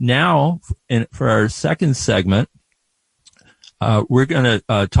Now, for our second segment, we're going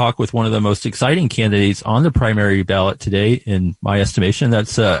to talk with one of the most exciting candidates on the primary ballot today, in my estimation.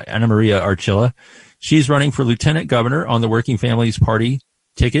 That's Ana Maria Archila. She's running for lieutenant governor on the Working Families Party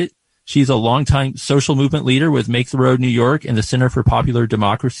ticket. She's a longtime social movement leader with Make the Road New York and the Center for Popular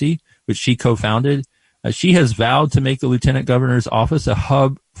Democracy, which she co-founded. She has vowed to make the lieutenant governor's office a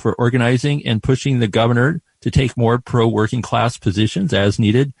hub for organizing and pushing the governor to take more pro-working class positions as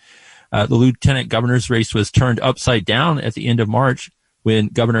needed. The lieutenant governor's race was turned upside down at the end of March when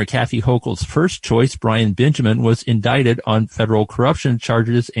Governor Kathy Hochul's first choice, Brian Benjamin, was indicted on federal corruption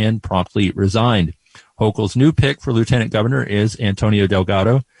charges and promptly resigned. Hochul's new pick for lieutenant governor is Antonio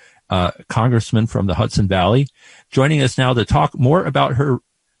Delgado, congressman from the Hudson Valley. Joining us now to talk more about her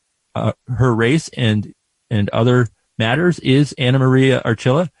race and other matters is Ana Maria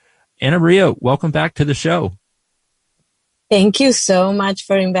Archila. Ana Maria, welcome back to the show. Thank you so much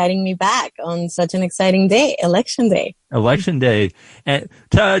for inviting me back on such an exciting day, Election Day. Election Day. And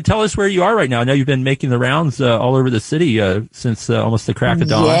tell us where you are right now. I know you've been making the rounds all over the city since almost the crack of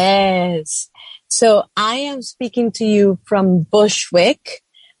dawn. Yes. So I am speaking to you from Bushwick,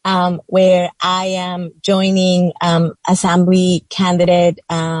 where I am joining Assembly candidate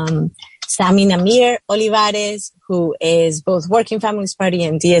Sami Namir Olivares, who is both Working Families Party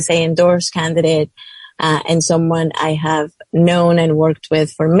and DSA endorsed candidate, and someone I have known and worked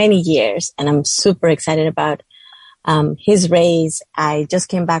with for many years. And I'm super excited about his race. I just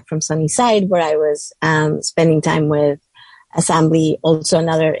came back from Sunnyside, where I was spending time with Assembly, also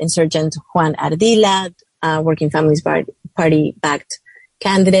another insurgent, Juan Ardila, Working Families Party-backed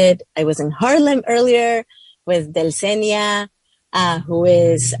candidate. I was in Harlem earlier with Delcenia, who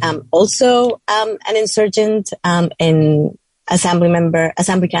is also an insurgent and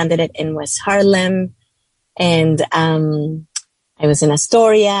assembly candidate in West Harlem. And I was in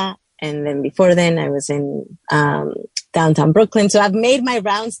Astoria, and then before then I was in downtown Brooklyn. So I've made my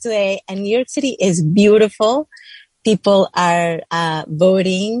rounds today, and New York City is beautiful. People are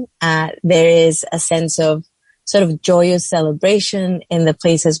voting. There is a sense of sort of joyous celebration in the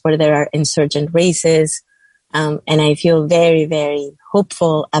places where there are insurgent races. And I feel very, very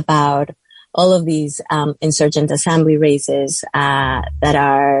hopeful about all of these insurgent assembly races that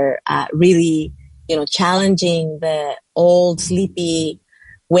are really, challenging the old sleepy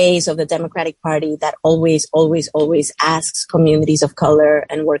ways of the Democratic Party that always asks communities of color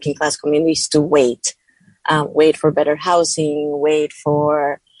and working class communities to wait for better housing, wait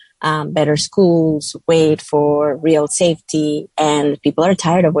for better schools, wait for real safety, and people are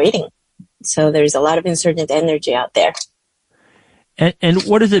tired of waiting. So there's a lot of insurgent energy out there. And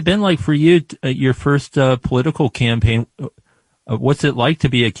what has it been like for you, your first political campaign? What's it like to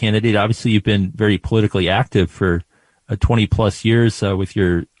be a candidate? Obviously, you've been very politically active for 20 plus years with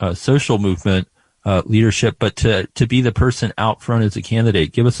your social movement leadership, but to be the person out front as a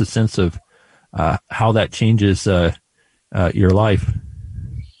candidate, give us a sense of how that changes your life.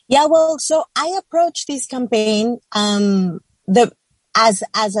 Yeah, well, so I approached this campaign as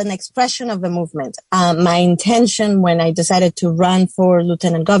an expression of the movement. My intention when I decided to run for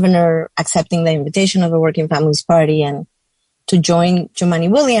lieutenant governor, accepting the invitation of the Working Families Party and to join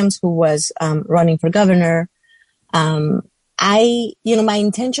Jumaane Williams, who was running for governor, my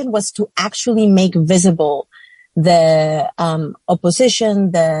intention was to actually make visible the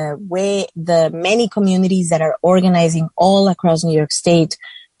opposition, the many communities that are organizing all across New York State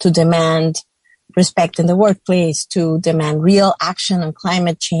to demand respect in the workplace, to demand real action on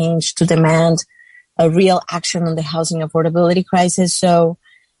climate change, to demand a real action on the housing affordability crisis. So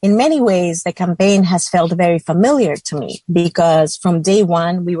in many ways, the campaign has felt very familiar to me because from day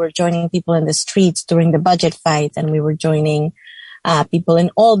one, we were joining people in the streets during the budget fight, and we were joining people in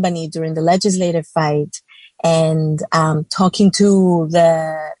Albany during the legislative fight, and talking to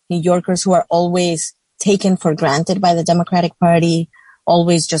the New Yorkers who are always taken for granted by the Democratic Party,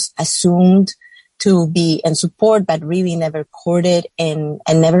 always just assumed to be in support, but really never courted and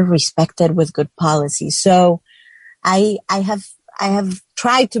never respected with good policy. So I have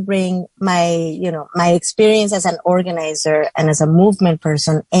tried to bring my experience as an organizer and as a movement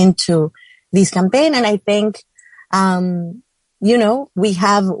person into this campaign. And I think,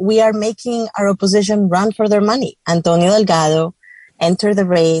 we are making our opposition run for their money. Antonio Delgado entered the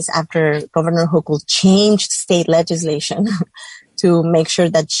race after Governor Hochul changed state legislation to make sure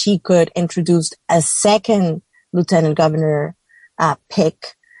that she could introduce a second lieutenant governor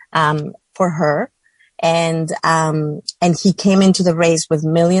pick for her. And he came into the race with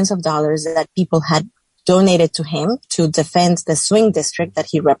millions of dollars that people had donated to him to defend the swing district that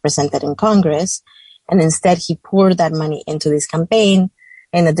he represented in Congress. And instead, he poured that money into this campaign.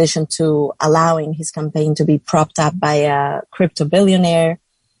 in addition to allowing his campaign to be propped up by a crypto billionaire.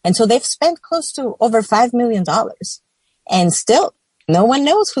 And so they've spent close to over $5 million. And still, no one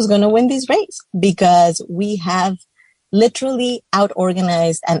knows who's going to win this race because we have literally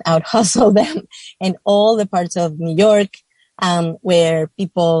out-organized and out-hustled them in all the parts of New York where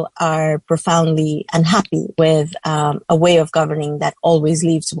people are profoundly unhappy with a way of governing that always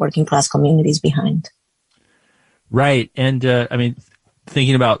leaves working-class communities behind. Right. And,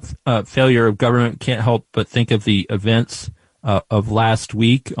 thinking about failure of government, can't help but think of the events of last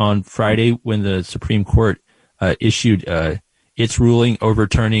week on Friday when the Supreme Court issued its ruling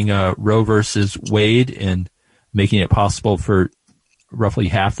overturning Roe versus Wade and making it possible for roughly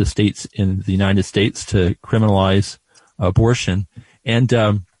half the states in the United States to criminalize abortion. And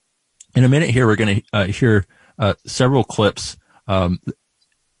in a minute here, we're going to hear several clips. The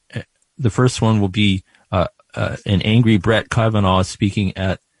first one will be an angry Brett Kavanaugh speaking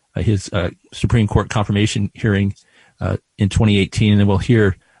at his Supreme Court confirmation hearing in 2018. And then we'll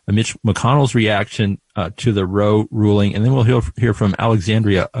hear Mitch McConnell's reaction to the Roe ruling. And then we'll hear from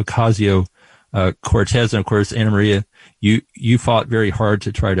Alexandria Ocasio-Cortez. And of course, Anna Maria, you fought very hard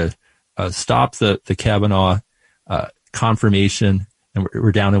to try to stop the Kavanaugh confirmation. And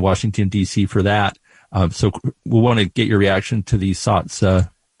we're down in Washington, D.C. for that. So we'll want to get your reaction to these thoughts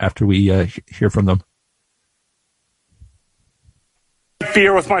after we hear from them.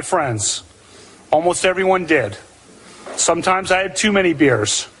 Beer with my friends. Almost everyone did. Sometimes I had too many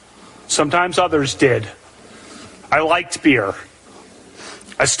beers. Sometimes others did. I liked beer.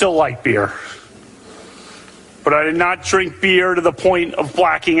 I still like beer. But I did not drink beer to the point of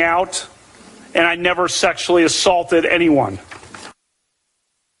blacking out, and I never sexually assaulted anyone.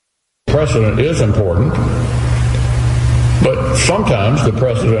 Precedent is important, but sometimes the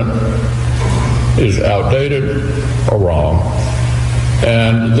precedent is outdated or wrong.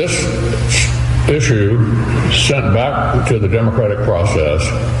 And this issue sent back to the democratic process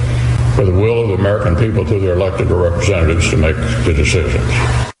for the will of the American people through their elected representatives to make the decisions.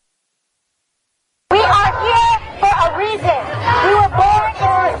 We are here for a reason. We were born into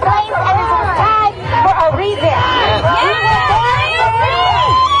this place and into this time for a reason. We were born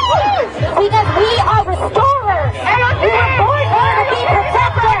for a reason because we are restorers. We were born here to be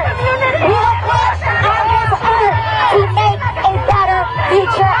protectors. We were put on this earth to make a better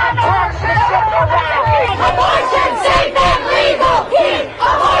future and turn the ship around. Abortion safe and legal.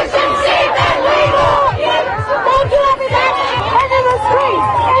 Abortion safe and legal. Thank you, everybody. Into the streets.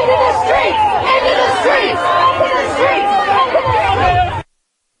 Into the streets. Into the streets. Into the streets. Into the streets.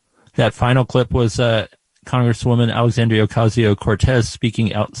 That final clip was Congresswoman Alexandria Ocasio-Cortez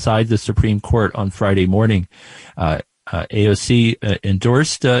speaking outside the Supreme Court on Friday morning. AOC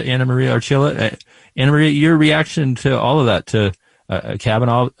endorsed Anna Maria Archila. Anna Maria, your reaction to all of that, to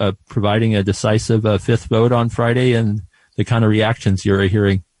Kavanaugh providing a decisive fifth vote on Friday, and the kind of reactions you're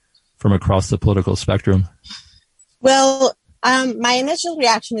hearing from across the political spectrum? Well, my initial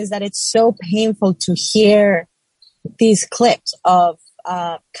reaction is that it's so painful to hear these clips of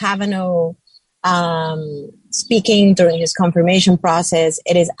Kavanaugh speaking during his confirmation process.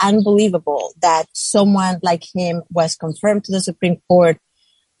 It is unbelievable that someone like him was confirmed to the Supreme Court.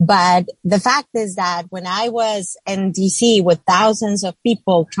 But the fact is that when I was in DC with thousands of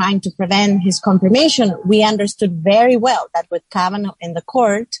people trying to prevent his confirmation, we understood very well that with Kavanaugh in the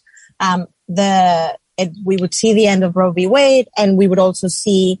court, we would see the end of Roe v. Wade, and we would also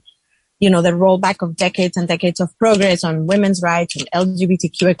see, the rollback of decades and decades of progress on women's rights, on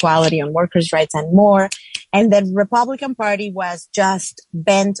LGBTQ equality, on workers' rights, and more. And the Republican Party was just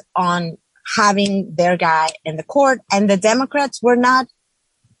bent on having their guy in the court, and the Democrats were not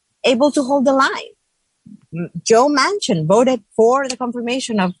able to hold the line. Joe Manchin voted for the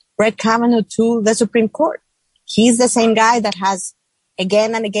confirmation of Brett Kavanaugh to the Supreme Court. He's the same guy that has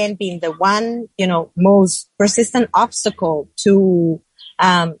again and again been the one, most persistent obstacle to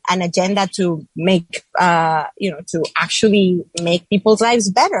an agenda to make, to actually make people's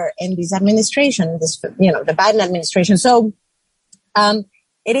lives better in this administration, the Biden administration. So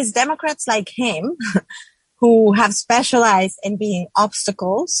it is Democrats like him who have specialized in being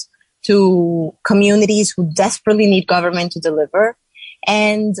obstacles to communities who desperately need government to deliver,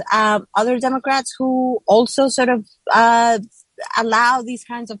 and other Democrats who also sort of allow these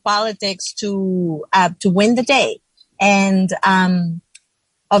kinds of politics to win the day. And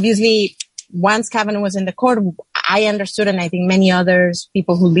obviously, once Kavanaugh was in the court, I understood, and I think many others,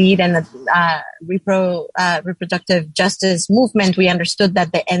 people who lead in the reproductive justice movement, we understood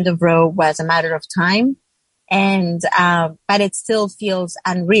that the end of Roe was a matter of time. And, but it still feels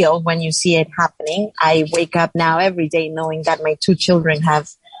unreal when you see it happening. I wake up now every day knowing that my 2 children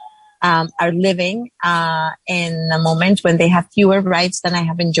are living, in a moment when they have fewer rights than I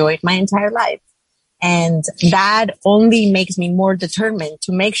have enjoyed my entire life. And that only makes me more determined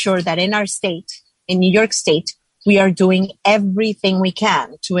to make sure that in our state, in New York State, we are doing everything we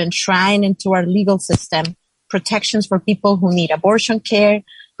can to enshrine into our legal system protections for people who need abortion care,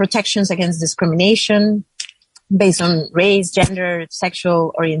 protections against discrimination based on race, gender,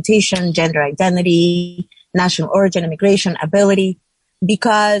 sexual orientation, gender identity, national origin, immigration, ability,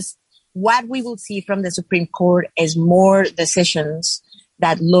 because what we will see from the Supreme Court is more decisions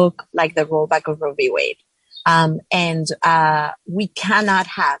that look like the rollback of Roe v. Wade. We cannot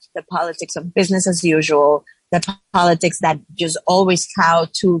have the politics of business as usual, the politics that just always cow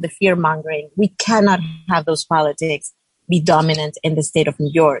to the fear mongering. We cannot have those politics be dominant in the state of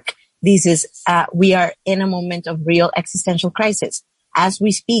New York. We are in a moment of real existential crisis. As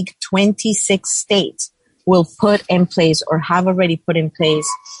we speak, 26 states will put in place or have already put in place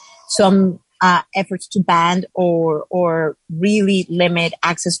some efforts to ban or really limit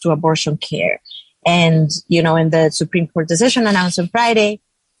access to abortion care. And, in the Supreme Court decision announced on Friday,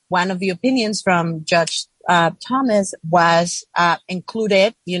 one of the opinions from Judge Thomas was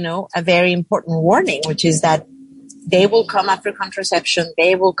included, a very important warning, which is that they will come after contraception,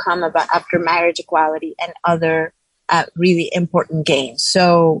 they will come after marriage equality and other really important gains.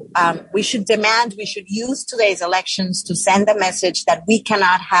 So we should use today's elections to send a message that we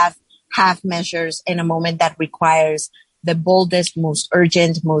cannot have measures in a moment that requires the boldest, most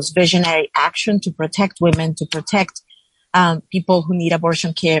urgent, most visionary action to protect women, to protect people who need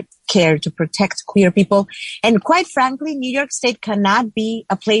abortion care, to protect queer people. And quite frankly, New York State cannot be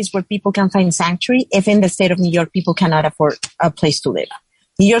a place where people can find sanctuary if in the state of New York people cannot afford a place to live.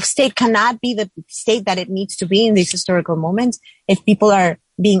 New York State cannot be the state that it needs to be in these historical moments if people are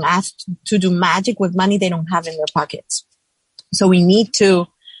being asked to do magic with money they don't have in their pockets. So we need to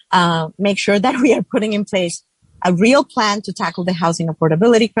make sure that we are putting in place a real plan to tackle the housing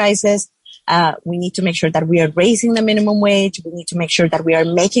affordability crisis. We need to make sure that we are raising the minimum wage. We need to make sure that we are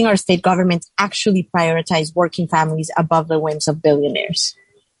making our state governments actually prioritize working families above the whims of billionaires.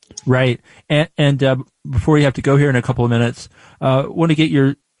 Right. And before you have to go here in a couple of minutes, want to get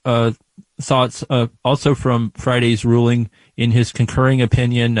your thoughts also from Friday's ruling. In his concurring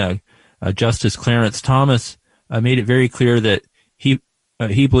opinion, Justice Clarence Thomas made it very clear that he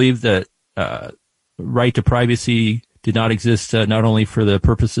believed that right to privacy did not exist not only for the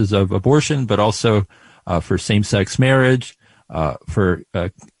purposes of abortion, but also for same-sex marriage, for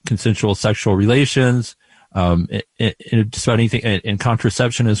consensual sexual relations, just about anything, and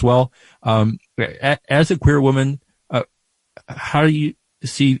contraception as well. As a queer woman, how do you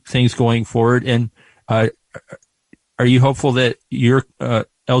see things going forward? And are you hopeful that your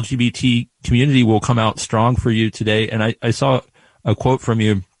LGBT community will come out strong for you today? And I saw a quote from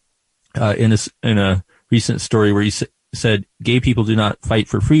you in a recent story where you said, "Gay people do not fight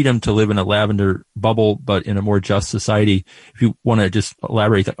for freedom to live in a lavender bubble, but in a more just society." If you want to just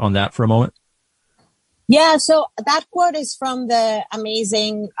elaborate on that for a moment. Yeah, so that quote is from the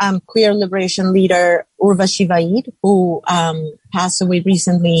amazing queer liberation leader Urvashi Vaid, who passed away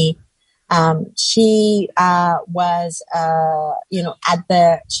recently. She was,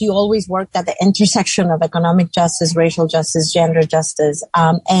 she always worked at the intersection of economic justice, racial justice, gender justice,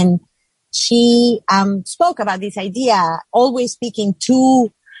 and she spoke about this idea, always speaking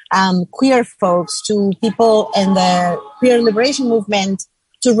to queer folks, to people in the queer liberation movement,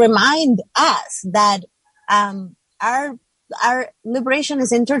 to remind us that our liberation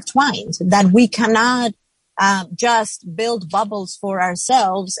is intertwined, that we cannot just build bubbles for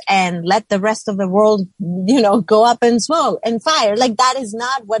ourselves and let the rest of the world, go up in smoke and fire. Like, that is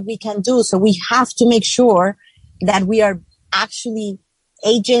not what we can do. So we have to make sure that we are actually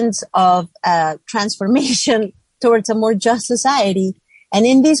agents of transformation towards a more just society. And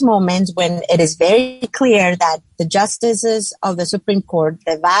in these moments when it is very clear that the justices of the Supreme Court,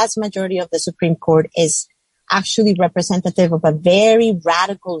 the vast majority of the Supreme Court, is actually representative of a very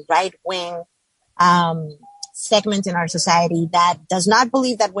radical right-wing segment in our society that does not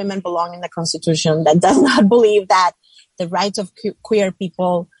believe that women belong in the Constitution, that does not believe that the rights of queer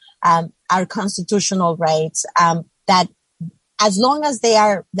people are constitutional rights, that as long as they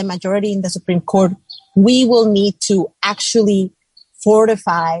are the majority in the Supreme Court, we will need to actually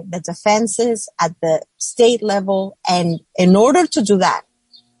fortify the defenses at the state level. And in order to do that,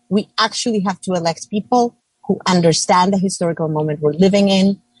 we actually have to elect people who understand the historical moment we're living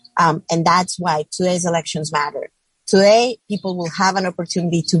in. And that's why today's elections matter. Today, people will have an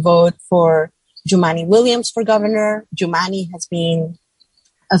opportunity to vote for Jumaane Williams for governor. Jumaane has been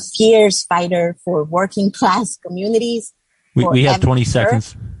a fierce fighter for working class communities. We have 20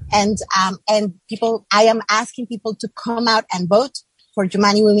 seconds. And people, I am asking people to come out and vote for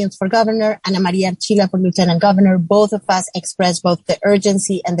Jumaane Williams for governor, Ana Maria Archila for lieutenant governor. Both of us express both the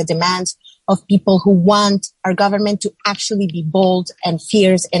urgency and the demands of people who want our government to actually be bold and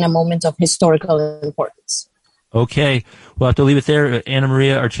fierce in a moment of historical importance. Okay. We'll have to leave it there. Ana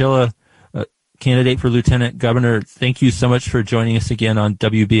Maria Archila, candidate for lieutenant governor, thank you so much for joining us again on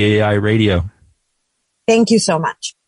WBAI Radio. Thank you so much.